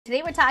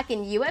Today we're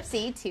talking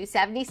UFC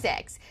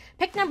 276.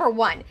 Pick number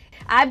 1.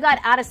 I've got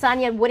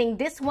Adesanya winning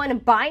this one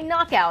by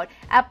knockout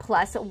at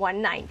plus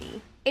 190.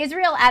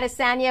 Israel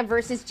Adesanya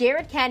versus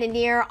Jared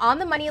Cannonier on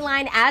the money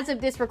line as of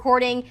this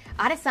recording.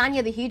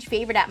 Adesanya, the huge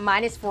favorite at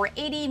minus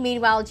 480.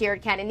 Meanwhile,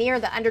 Jared Cannonier,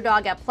 the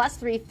underdog at plus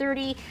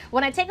 330.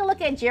 When I take a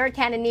look at Jared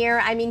Cannonier,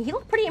 I mean, he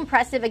looked pretty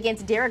impressive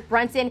against Derek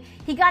Brunson.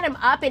 He got him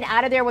up and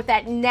out of there with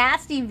that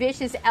nasty,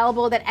 vicious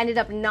elbow that ended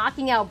up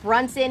knocking out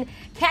Brunson.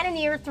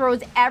 Cannonier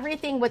throws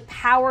everything with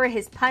power,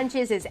 his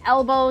punches, his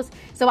elbows.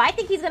 So I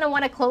think he's going to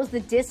want to close the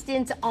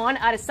distance on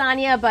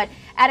Adesanya. But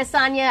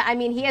Adesanya, I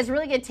mean, he has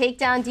really good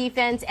takedown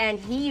defense, and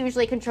he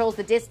usually controls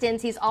the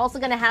distance. He's also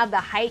going to have the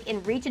height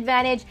and reach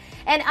advantage.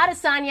 And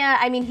Adesanya,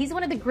 I mean, he's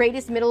one of the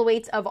greatest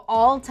middleweights of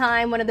all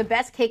time, one of the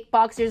best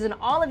kickboxers in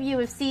all of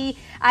UFC.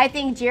 I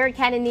think Jared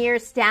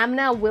Cannonier's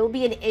stamina will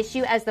be an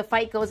issue as the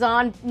fight goes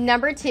on.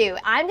 Number 2,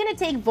 I'm going to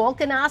take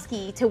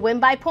Volkanovski to win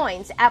by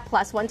points at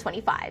plus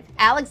 125.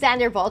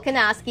 Alexander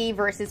Volkanovski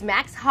versus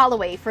Max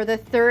Holloway for the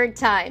 3rd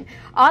time.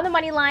 On the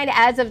money line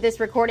as of this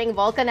recording,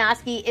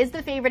 Volkanovski is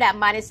the favorite at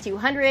minus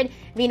 200.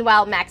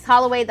 Meanwhile, Max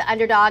Holloway, the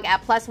underdog,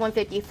 at plus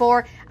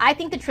 154. I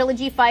think the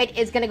trilogy fight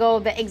is going to go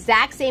the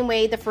exact same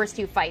way the first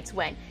 2 fights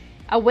went.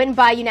 A win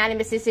by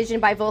unanimous decision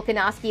by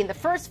Volkanovski in the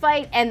first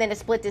fight, and then a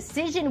split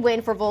decision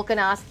win for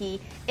Volkanovski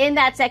in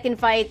that second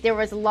fight. There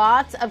was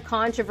lots of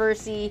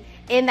controversy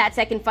in that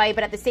second fight,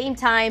 but at the same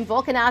time,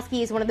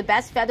 Volkanovski is one of the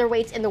best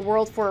featherweights in the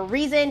world for a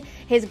reason.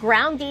 His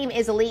ground game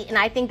is elite, and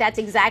I think that's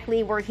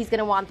exactly where he's going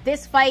to want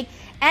this fight.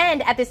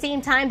 And at the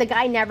same time, the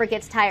guy never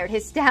gets tired.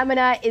 His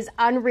stamina is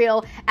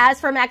unreal. As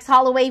for Max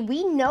Holloway,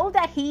 we know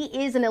that he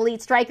is an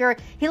elite striker.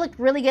 He looked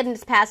really good in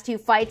his past 2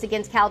 fights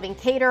against Calvin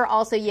Kattar,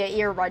 also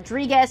Yair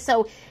Rodriguez.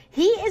 So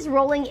he is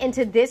rolling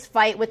into this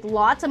fight with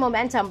lots of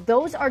momentum.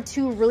 Those are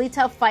 2 really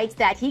tough fights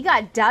that he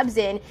got dubs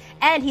in,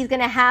 and he's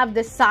going to have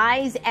the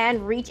size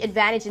and reach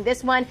advantage in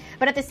this one.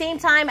 But at the same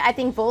time, I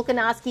think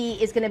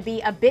Volkanovski is going to be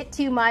a bit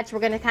too much.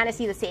 We're going to kind of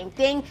see the same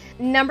thing.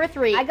 Number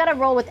 3, I got to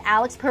roll with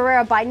Alex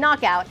Pereira by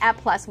knockout at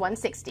plus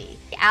 160.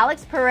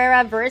 Alex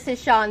Pereira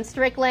versus Sean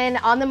Strickland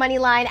on the money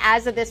line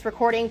as of this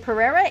recording.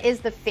 Pereira is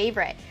the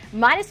favorite,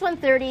 minus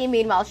 130.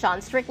 Meanwhile, Sean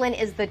Strickland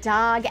is the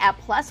dog at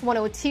plus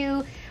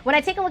 102. When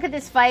I take a look at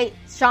this fight,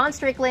 Sean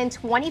Strickland,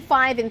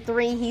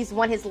 25-3. He's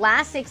won his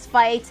last 6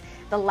 fights.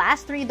 The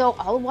last 3, though,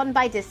 all won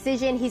by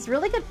decision. He's a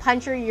really good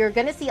puncher. You're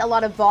going to see a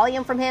lot of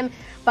volume from him,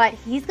 but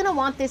he's going to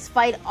want this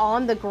fight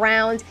on the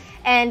ground.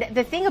 And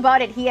the thing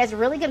about it, he has a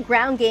really good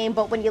ground game,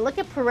 but when you look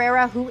at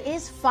Pereira, who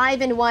is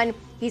 5-1,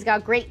 he's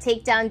got great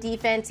takedown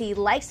defense. He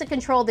likes to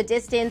control the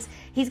distance.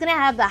 He's going to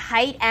have the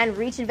height and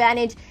reach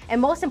advantage. And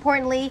most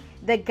importantly,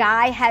 the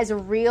guy has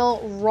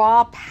real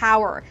raw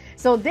power.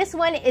 So this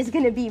one is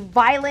going to be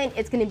violent.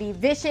 It's going to be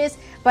vicious.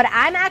 But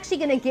I'm actually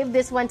going to give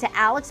this one to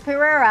Alex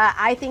Pereira.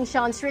 I think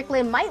Sean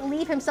Strickland might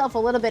leave himself a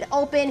little bit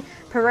open.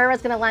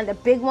 Pereira's going to land a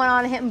big one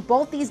on him.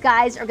 Both these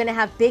guys are going to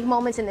have big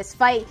moments in this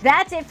fight.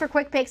 That's it for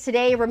Quick Picks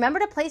today. Remember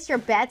to place your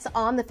bets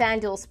on the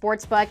FanDuel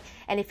Sportsbook.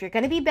 And if you're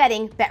going to be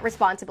betting, bet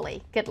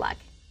responsibly. Good luck.